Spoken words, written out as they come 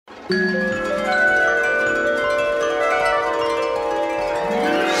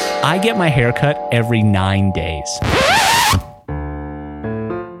I get my hair cut every 9 days.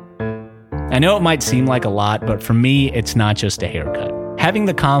 I know it might seem like a lot, but for me, it's not just a haircut. Having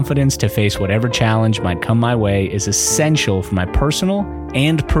the confidence to face whatever challenge might come my way is essential for my personal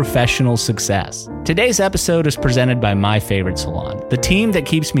and professional success. Today's episode is presented by my favorite salon, the team that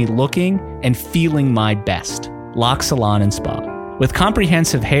keeps me looking and feeling my best, Locks Salon and Spa. With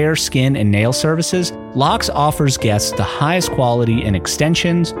comprehensive hair, skin, and nail services, Locks offers guests the highest quality in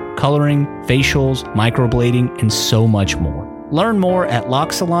extensions, coloring, facials, microblading, and so much more. Learn more at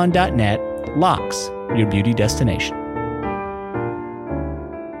locksalon.net. Locks, your beauty destination.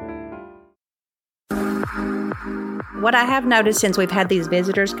 What I have noticed since we've had these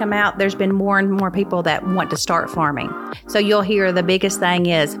visitors come out, there's been more and more people that want to start farming. So you'll hear the biggest thing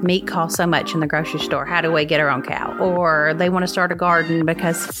is meat costs so much in the grocery store. How do we get our own cow? Or they want to start a garden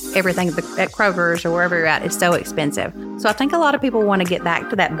because everything at Kroger's or wherever you're at is so expensive. So I think a lot of people want to get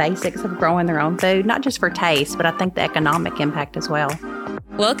back to that basics of growing their own food, not just for taste, but I think the economic impact as well.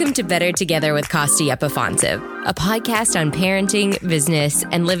 Welcome to Better Together with Costi Epifonsev, a podcast on parenting, business,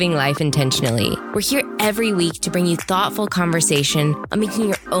 and living life intentionally. We're here every week to bring you thoughtful conversation on making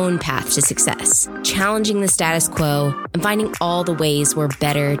your own path to success, challenging the status quo, and finding all the ways we're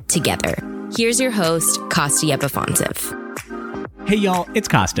better together. Here's your host, Costi Epifonsev. Hey y'all, it's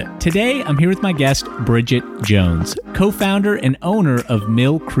Costa. Today, I'm here with my guest, Bridgett Jones, co-founder and owner of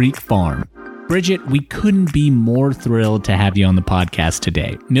Mill Creek Farm. Bridgett, we couldn't be more thrilled to have you on the podcast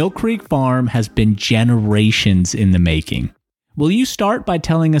today. Mill Creek Farm has been generations in the making. Will you start by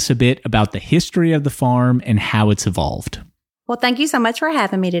telling us a bit about the history of the farm and how it's evolved? Well, thank you so much for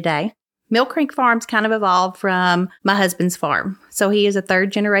having me today. Mill Creek Farm's kind of evolved from my husband's farm. So he is a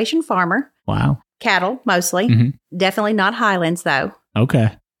third generation farmer. Wow. Cattle, mostly. Mm-hmm. Definitely not Highlands, though.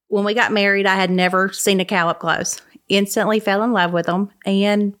 Okay. When we got married, I had never seen a cow up close. Instantly fell in love with them.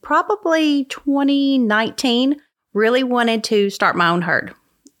 And probably 2019, really wanted to start my own herd.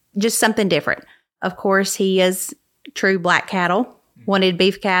 Just something different. Of course, he is true black cattle, wanted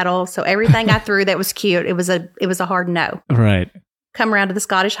beef cattle. So everything I threw that was cute, it was a hard no. Right. Come around to the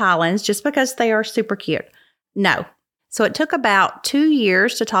Scottish Highlands just because they are super cute. No. So it took about 2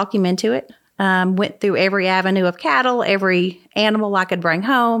 years to talk him into it. Went through every avenue of cattle, every animal I could bring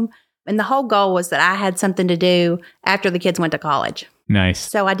home. And the whole goal was that I had something to do after the kids went to college. Nice.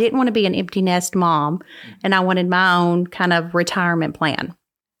 So I didn't want to be an empty nest mom, and I wanted my own kind of retirement plan.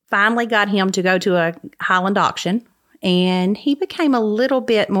 Finally got him to go to a Highland auction, and he became a little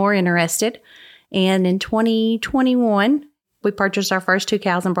bit more interested. And in 2021, we purchased our first 2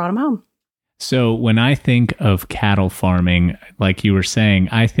 cows and brought them home. So when I think of cattle farming, like you were saying,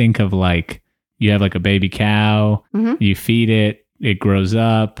 I think of like you have like a baby cow, mm-hmm. you feed it, it grows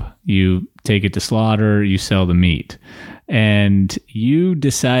up, you take it to slaughter, you sell the meat. And you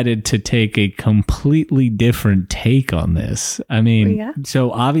decided to take a completely different take on this. I mean,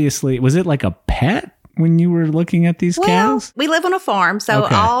 So obviously, was it like a pet when you were looking at these cows? We live on a farm, so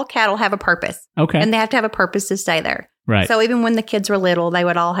all cattle have a purpose. Okay. And they have to have a purpose to stay there. Right. So even when the kids were little, they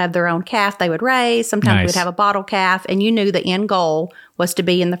would all have their own calf they would raise. Sometimes we'd have a bottle calf, and you knew the end goal was to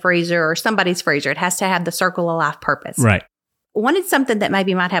be in the freezer or somebody's freezer. It has to have the circle of life purpose. Right. Wanted something that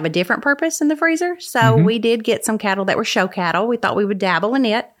maybe might have a different purpose in the freezer. So we did get some cattle that were show cattle. We thought we would dabble in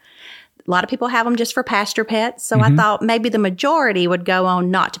it. A lot of people have them just for pasture pets. So I thought maybe the majority would go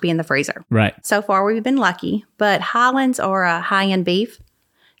on not to be in the freezer. Right. So far, we've been lucky. But Highlands are a high-end beef.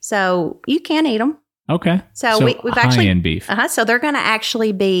 So you can eat them. Okay. So we've actually high-end beef. So they're going to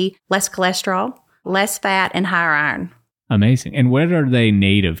actually be less cholesterol, less fat, and higher iron. Amazing. And where are they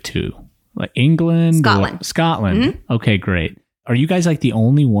native to? Like England? Scotland. Scotland. Mm-hmm. Okay, great. Are you guys like the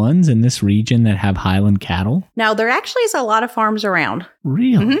only ones in this region that have Highland cattle? No, there actually is a lot of farms around.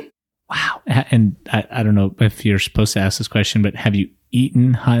 Really? Mm-hmm. Wow. And I don't know if you're supposed to ask this question, but have you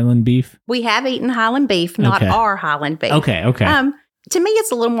eaten Highland beef? We have eaten Highland beef, not our Highland beef. Okay. To me,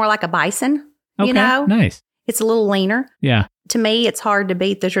 it's a little more like a bison, you know? Nice. It's a little leaner. Yeah. To me, it's hard to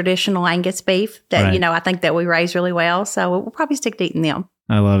beat the traditional Angus beef that, I think that we raise really well. So we'll probably stick to eating them.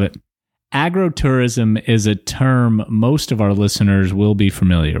 I love it. Agrotourism is a term most of our listeners will be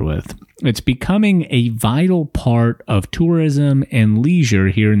familiar with. It's becoming a vital part of tourism and leisure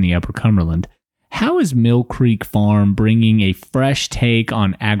here in the Upper Cumberland. How is Mill Creek Farm bringing a fresh take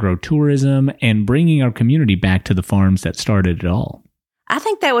on agrotourism and bringing our community back to the farms that started it all? I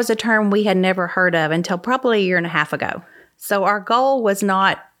think that was a term we had never heard of until probably a year and a half ago. So our goal was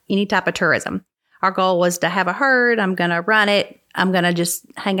not any type of tourism. Our goal was to have a herd. I'm going to run it. I'm going to just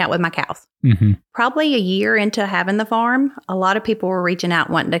hang out with my cows. Mm-hmm. Probably a year into having the farm, a lot of people were reaching out,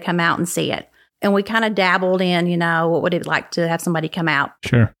 wanting to come out and see it. And we kind of dabbled in, what would it like to have somebody come out?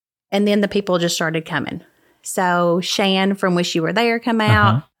 Sure. And then the people just started coming. So Shan from Wish You Were There come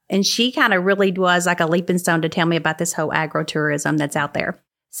out. Uh-huh. And she kind of really was like a leaping stone to tell me about this whole agro-tourism that's out there.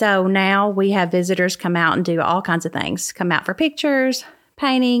 So now we have visitors come out and do all kinds of things. Come out for pictures,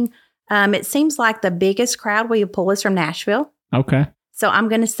 painting. It seems like the biggest crowd we pull is from Nashville. Okay. So I'm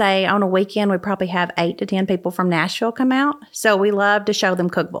going to say on a weekend, we probably have 8 to 10 people from Nashville come out. So we love to show them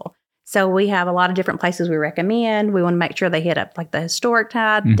Cookeville. So we have a lot of different places we recommend. We want to make sure they hit up like the historic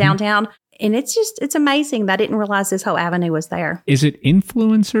side, downtown. And it's amazing that I didn't realize this whole avenue was there. Is it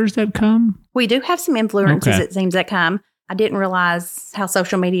influencers that come? We do have some influencers, it seems, that come. I didn't realize how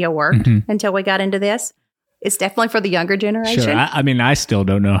social media worked until we got into this. It's definitely for the younger generation. Sure. I still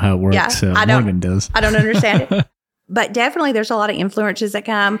don't know how it works. Yeah, Morgan does. I don't understand it. But definitely there's a lot of influencers that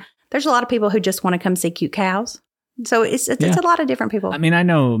come. There's a lot of people who just want to come see cute cows. So it's a lot of different people. I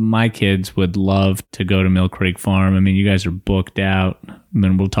know my kids would love to go to Mill Creek Farm. You guys are booked out.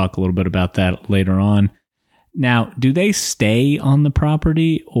 And we'll talk a little bit about that later on. Now, do they stay on the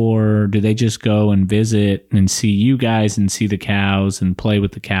property or do they just go and visit and see you guys and see the cows and play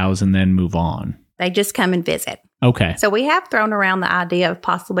with the cows and then move on? They just come and visit. Okay. So we have thrown around the idea of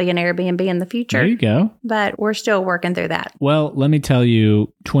possibly an Airbnb in the future. There you go. But we're still working through that. Well, let me tell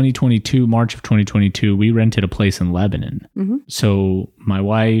you, March of 2022, we rented a place in Lebanon. Mm-hmm. So my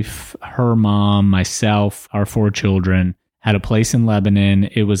wife, her mom, myself, our 4 children had a place in Lebanon.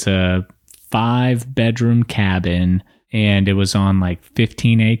 It was a 5-bedroom cabin and it was on like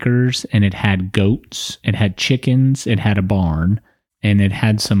 15 acres and it had goats, it had chickens, it had a barn, and it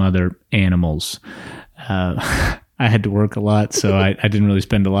had some other animals. I had to work a lot, so I didn't really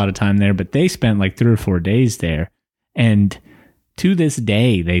spend a lot of time there, but they spent like 3 or 4 days there. And to this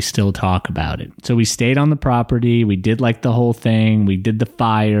day, they still talk about it. So we stayed on the property. We did like the whole thing. We did the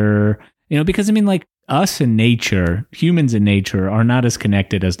fire, because like us and nature, humans and nature are not as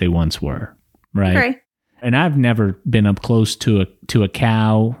connected as they once were. Right. Right. And I've never been up close to a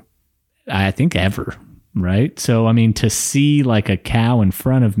cow, I think ever. Right. So, to see like a cow in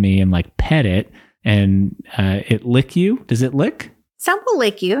front of me and like pet it and it lick you. Does it lick? Some will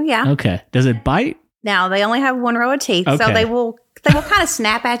lick you. Yeah. Okay. Does it bite? Now they only have 1 row of teeth. Okay. So they will kind of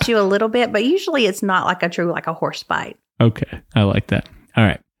snap at you a little bit, but usually it's not like a horse bite. Okay. I like that. All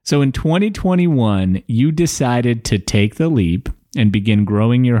right. So in 2021, you decided to take the leap and begin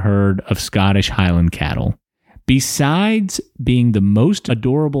growing your herd of Scottish Highland cattle. Besides being the most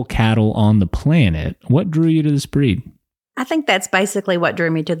adorable cattle on the planet, what drew you to this breed? I think that's basically what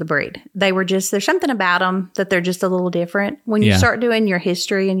drew me to the breed. There's something about them that they're just a little different. When you start doing your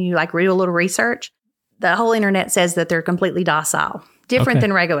history and you read a little research, the whole internet says that they're completely docile, different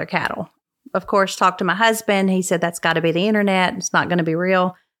than regular cattle. Of course, talked to my husband. He said that's got to be the internet. It's not going to be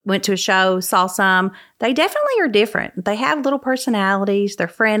real. Went to a show, saw some. They definitely are different. They have little personalities. They're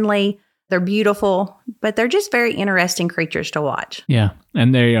friendly. They're beautiful, but they're just very interesting creatures to watch. Yeah,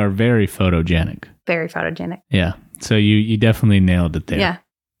 and they are very photogenic. Very photogenic. Yeah, so you definitely nailed it there. Yeah.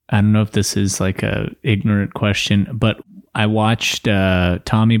 I don't know if this is like a ignorant question, but I watched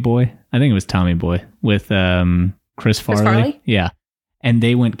Tommy Boy. I think it was Tommy Boy with Chris Farley. Yeah, and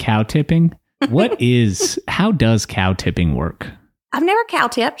they went cow tipping. How does cow tipping work? I've never cow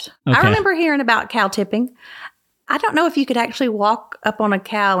tipped. Okay. I remember hearing about cow tipping. I don't know if you could actually walk up on a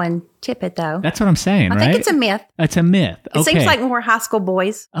cow and tip it, though. That's what I'm saying, right? I think it's a myth. It's a myth. Okay. It seems like more high school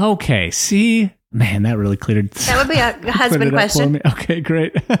boys. Okay, see? Man, that really cleared. That would be a husband question. Okay,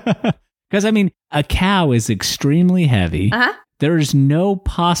 great. Because, a cow is extremely heavy. Uh-huh. There is no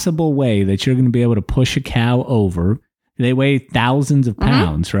possible way that you're going to be able to push a cow over. They weigh thousands of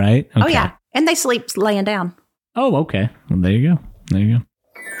pounds, right? Okay. Oh, yeah. And they sleep laying down. Oh, okay. Well, there you go.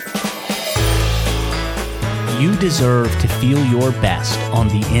 You deserve to feel your best on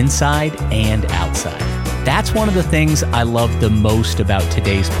the inside and outside. That's one of the things I love the most about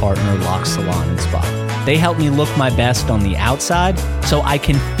today's partner, Locks Salon and Spa. They help me look my best on the outside so I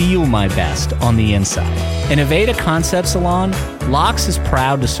can feel my best on the inside. In Aveda Concept Salon, Locks is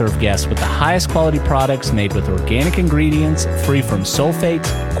proud to serve guests with the highest quality products made with organic ingredients, free from sulfates,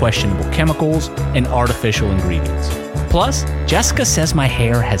 questionable chemicals, and artificial ingredients. Plus, Jessica says my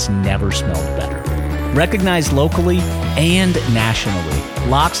hair has never smelled better. Recognized locally and nationally,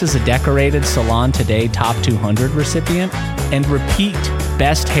 Locks is a decorated Salon Today Top 200 recipient and repeat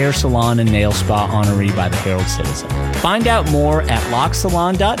Best Hair Salon and Nail Spa honoree by the Herald Citizen. Find out more at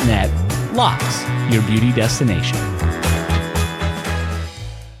locksalon.net. Locks, your beauty destination.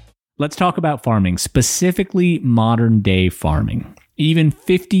 Let's talk about farming, specifically modern day farming. Even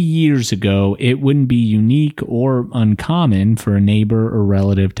 50 years ago, it wouldn't be unique or uncommon for a neighbor or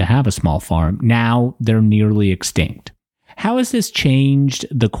relative to have a small farm. Now they're nearly extinct. How has this changed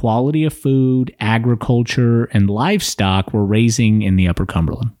the quality of food, agriculture, and livestock we're raising in the Upper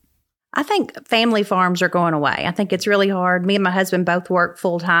Cumberland? I think family farms are going away. I think it's really hard. Me and my husband both work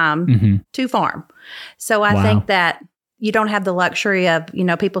full time to farm. So I think that you don't have the luxury of,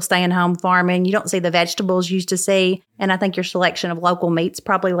 people staying home farming. You don't see the vegetables you used to see. And I think your selection of local meat's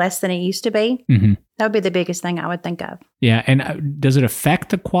probably less than it used to be. That would be the biggest thing I would think of. Yeah. And does it affect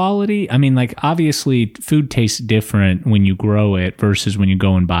the quality? I mean, obviously food tastes different when you grow it versus when you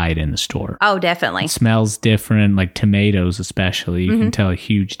go and buy it in the store. Oh, definitely. It smells different, like tomatoes especially. You can tell a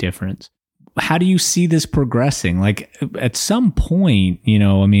huge difference. How do you see this progressing? At some point,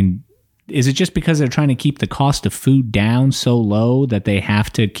 is it just because they're trying to keep the cost of food down so low that they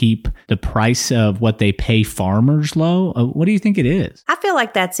have to keep the price of what they pay farmers low? What do you think it is? I feel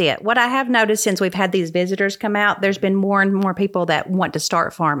like that's it. What I have noticed since we've had these visitors come out, there's been more and more people that want to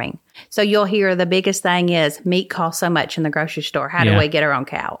start farming. So you'll hear the biggest thing is meat costs so much in the grocery store. How do we get our own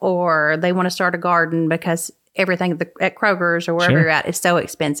cow? Or they want to start a garden because everything at Kroger's or wherever you're at is so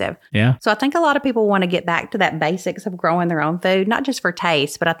expensive. Yeah. So I think a lot of people want to get back to that basics of growing their own food, not just for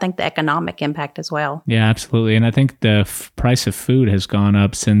taste, but I think the economic impact as well. Yeah, absolutely. And I think the price of food has gone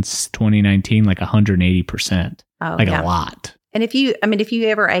up since 2019, 180%. A lot. And if you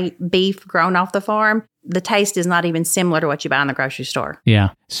ever ate beef grown off the farm, the taste is not even similar to what you buy in the grocery store. Yeah.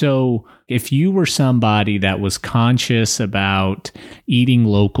 So if you were somebody that was conscious about eating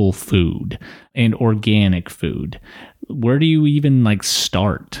local food and organic food, where do you even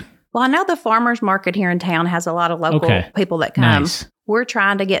start? Well, I know the farmers market here in town has a lot of local people that come. Nice. We're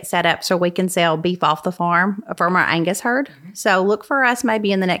trying to get set up so we can sell beef off the farm from our Angus herd. So look for us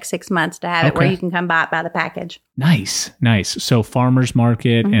maybe in the next 6 months to have it where you can come buy it by the package. Nice. So farmers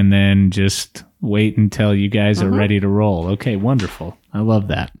market and then just wait until you guys are ready to roll. Okay, wonderful. I love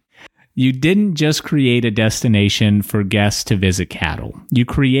that. You didn't just create a destination for guests to visit cattle. You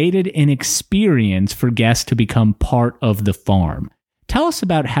created an experience for guests to become part of the farm. Tell us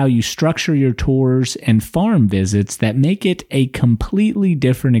about how you structure your tours and farm visits that make it a completely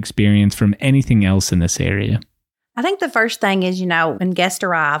different experience from anything else in this area. I think the first thing is, when guests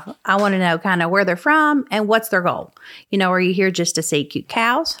arrive, I want to know kind of where they're from and what's their goal. Are you here just to see cute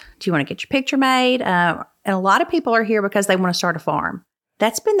cows? Do you want to get your picture made? And a lot of people are here because they want to start a farm.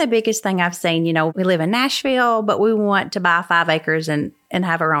 That's been the biggest thing I've seen. We live in Nashville, but we want to buy 5 acres and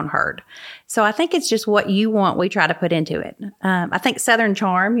have our own herd. So I think it's just what you want, we try to put into it. I think Southern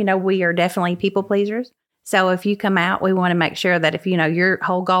Charm, we are definitely people pleasers. So if you come out, we want to make sure that if, your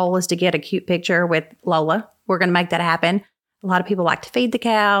whole goal is to get a cute picture with Lola, we're going to make that happen. A lot of people like to feed the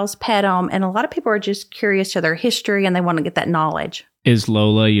cows, pet them, and a lot of people are just curious to their history and they want to get that knowledge. Is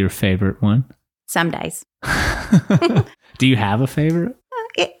Lola your favorite one? Some days. Do you have a favorite?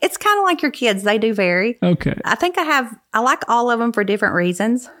 It's kind of like your kids. They do vary. Okay. I think I like all of them for different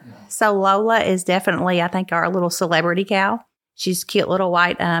reasons. So Lola is definitely, I think, our little celebrity cow. She's a cute little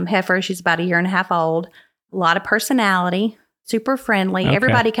white heifer. She's about 1.5 years old. A lot of personality, super friendly. Okay.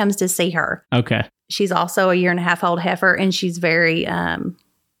 Everybody comes to see her. Okay. She's also a 1.5 years old heifer, and she's very, I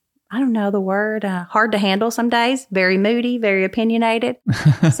don't know the word, hard to handle some days, very moody, very opinionated.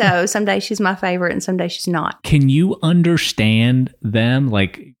 So some days she's my favorite and some days she's not. Can you understand them?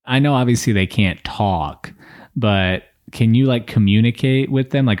 I know obviously they can't talk, but can you communicate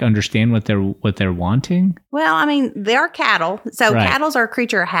with them, understand what they're wanting? Well, they are cattle. So Cattle's are a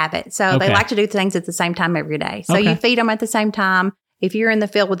creature of habit. So they like to do things at the same time every day. So you feed them at the same time. If you're in the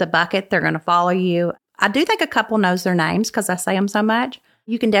field with a bucket, they're going to follow you. I do think a couple knows their names because I say them so much.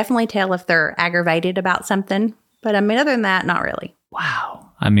 You can definitely tell if they're aggravated about something. But other than that, not really.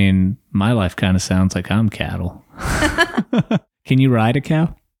 Wow. My life kind of sounds like I'm cattle. Can you ride a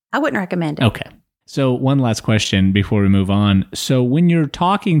cow? I wouldn't recommend it. Okay. So one last question before we move on. So when you're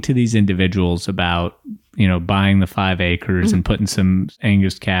talking to these individuals about, buying the 5 acres and putting some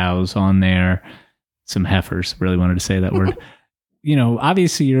Angus cows on there, some heifers, really wanted to say that word.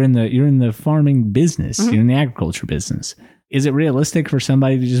 Obviously you're in the farming business, you're in the agriculture business. Is it realistic for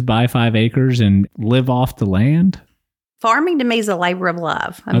somebody to just buy 5 acres and live off the land? Farming to me is a labor of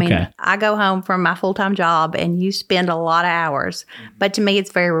love. I go home from my full-time job and you spend a lot of hours, but to me,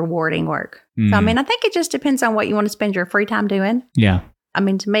 it's very rewarding work. So, I think it just depends on what you want to spend your free time doing. Yeah.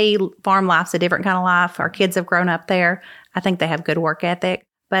 To me, farm life's a different kind of life. Our kids have grown up there. I think they have good work ethic,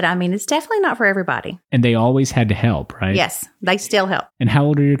 but it's definitely not for everybody. And they always had to help, right? Yes, they still help. And how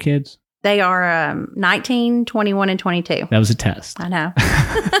old are your kids? They are 19, 21, and 22. That was a test. I know.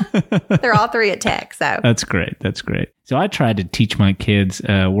 They're all 3 at Tech. So That's great. So I tried to teach my kids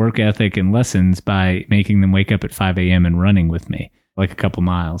work ethic and lessons by making them wake up at 5 a.m. and running with me, like a couple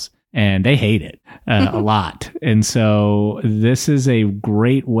miles. And they hate it a lot. And so this is a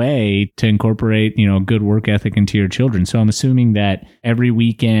great way to incorporate, good work ethic into your children. So I'm assuming that every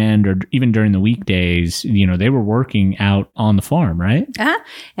weekend or even during the weekdays, they were working out on the farm, right? Uh-huh.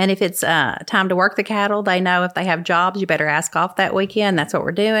 And if it's time to work the cattle, they know if they have jobs, you better ask off that weekend. That's what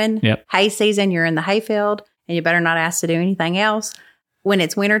we're doing. Yep. Hay season, you're in the hayfield, and you better not ask to do anything else. When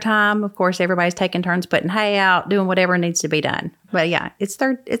it's wintertime, of course, everybody's taking turns putting hay out, doing whatever needs to be done. But yeah, it's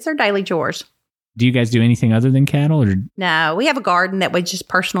their daily chores. Do you guys do anything other than cattle? Or? No, we have a garden that we just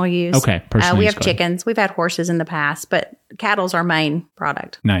personal use. Okay, personal we use have chickens. We've had horses in the past, but cattle's our main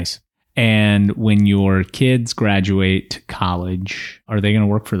product. Nice. And when your kids graduate college, are they going to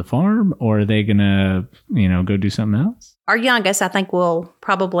work for the farm or are they going to, go do something else? Our youngest, I think, will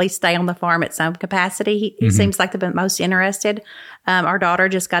probably stay on the farm at some capacity. He seems like the most interested. Our daughter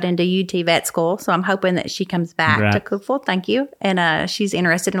just got into UT vet school, so I'm hoping that she comes back to Cookville. Thank you. And she's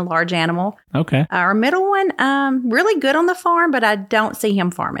interested in a large animal. Okay. Our middle one, really good on the farm, but I don't see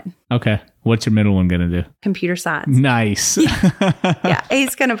him farming. Okay. What's your middle one going to do? Computer science. Nice. Yeah,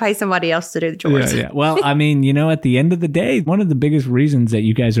 he's going to pay somebody else to do the chores. Yeah. Well, I mean, at the end of the day, one of the biggest reasons that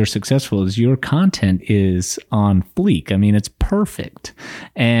you guys are successful is your content is on fleek. I mean, it's perfect.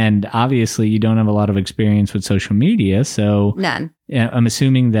 And obviously, you don't have a lot of experience with social media. So none. I'm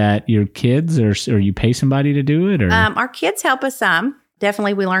assuming that your kids, or you pay somebody to do it? Or our kids help us some.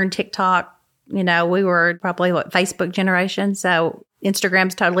 Definitely, we learned TikTok. We were probably Facebook generation. So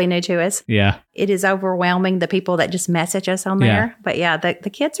Instagram's totally new to us. Yeah. It is overwhelming, the people that just message us on there. Yeah. But yeah, the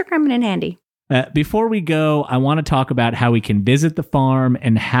kids are coming in handy. Before we go, I want to talk about how we can visit the farm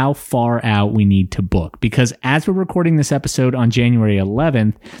and how far out we need to book. Because as we're recording this episode on January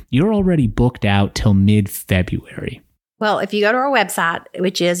 11th, you're already booked out till mid-February. Well, if you go to our website,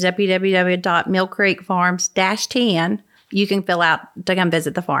 which is www.millcreekfarms-10, you can fill out to come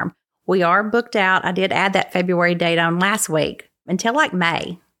visit the farm. We are booked out. I did add that February date on last week until like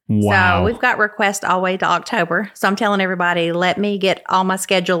May. Wow. So we've got requests all the way to October. So I'm telling everybody, let me get all my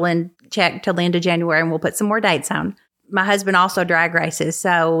schedule and check till the end of January and we'll put some more dates on. My husband also drag races.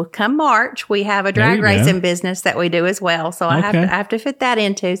 So come March, we have a drag racing business that we do as well. So I have to fit that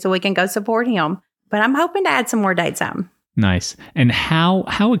into so we can go support him. But I'm hoping to add some more dates on. Nice. And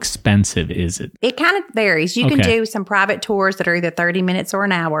how expensive is it? It kind of varies. You can do some private tours that are either 30 minutes or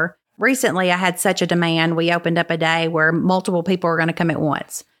an hour. Recently, I had such a demand. We opened up a day where multiple people are going to come at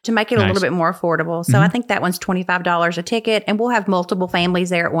once to make it a little bit more affordable. So I think that one's $25 a ticket, and we'll have multiple families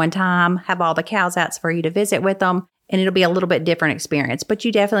there at one time, have all the cows out for you to visit with them, and it'll be a little bit different experience. But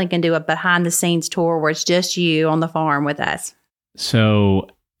you definitely can do a behind-the-scenes tour where it's just you on the farm with us. So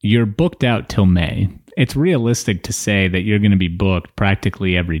you're booked out till May. It's realistic to say that you're going to be booked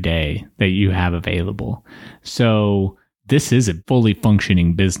practically every day that you have available. So this is a fully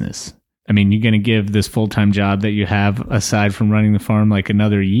functioning business. I mean, you're going to give this full-time job that you have aside from running the farm like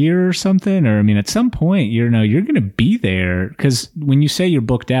another year or something? Or, I mean, at some point, you're going to be there because when you say you're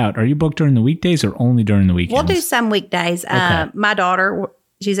booked out, are you booked during the weekdays or only during the weekends? We'll do some weekdays. My daughter,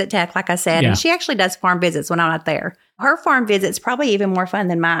 she's at Tech, like I said, and she actually does farm visits when I'm not there. Her farm visit's probably even more fun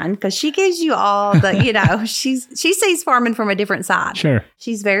than mine because she gives you all the, she sees farming from a different side. Sure.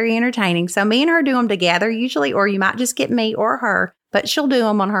 She's very entertaining. So me and her do them together usually, or you might just get me or her, but she'll do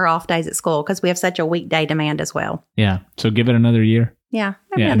them on her off days at school because we have such a weekday demand as well. Yeah. So give it another year. Yeah.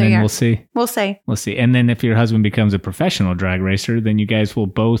 And then we'll see. We'll see. And then if your husband becomes a professional drag racer, then you guys will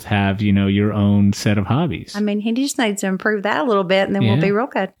both have, your own set of hobbies. I mean, he just needs to improve that a little bit and then we'll be real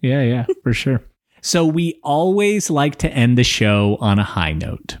good. Yeah, for sure. So we always like to end the show on a high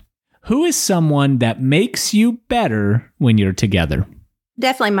note. Who is someone that makes you better when you're together?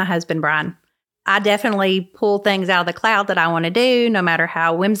 Definitely my husband, Brian. I definitely pull things out of the cloud that I want to do, no matter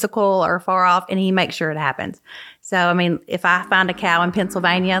how whimsical or far off, and he makes sure it happens. So, I mean, if I find a cow in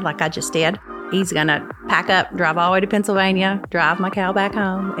Pennsylvania, like I just did, he's going to pack up, drive all the way to Pennsylvania, drive my cow back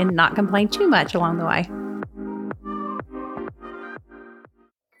home, and not complain too much along the way.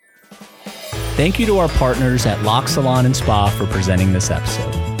 Thank you to our partners at Locks Salon and Spa for presenting this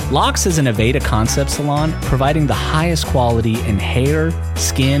episode. Locks is an Aveda concept salon providing the highest quality in hair,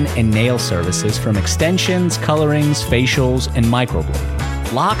 skin, and nail services from extensions, colorings, facials, and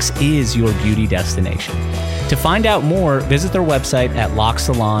microblading. Locks is your beauty destination. To find out more, visit their website at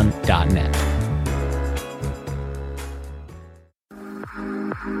locksalon.net.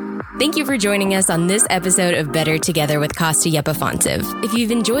 Thank you you for joining us on this episode of Better Together with Costa Yepafonsev. If you've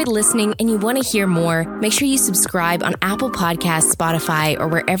enjoyed listening and you want to hear more, make sure you subscribe on Apple Podcasts, Spotify, or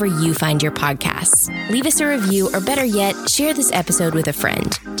wherever you find your podcasts. Leave us a review, or better yet, share this episode with a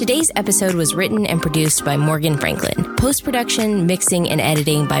friend. Today's episode was written and produced by Morgan Franklin. Post-production, mixing, and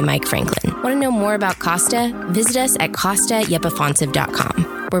editing by Mike Franklin. Want to know more about Costa? Visit us at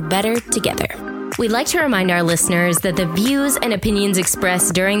CostaYepafonsev.com. We're better together. We'd like to remind our listeners that the views and opinions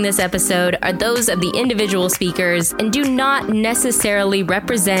expressed during this episode are those of the individual speakers and do not necessarily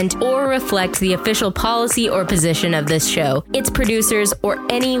represent or reflect the official policy or position of this show, its producers, or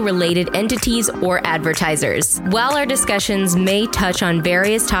any related entities or advertisers. While our discussions may touch on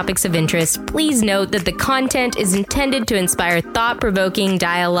various topics of interest, please note that the content is intended to inspire thought-provoking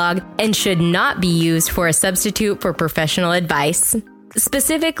dialogue and should not be used for a substitute for professional advice.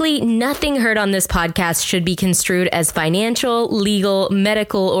 Specifically, nothing heard on this podcast should be construed as financial, legal,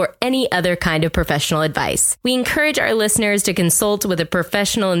 medical, or any other kind of professional advice. We encourage our listeners to consult with a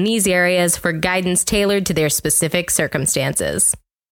professional in these areas for guidance tailored to their specific circumstances.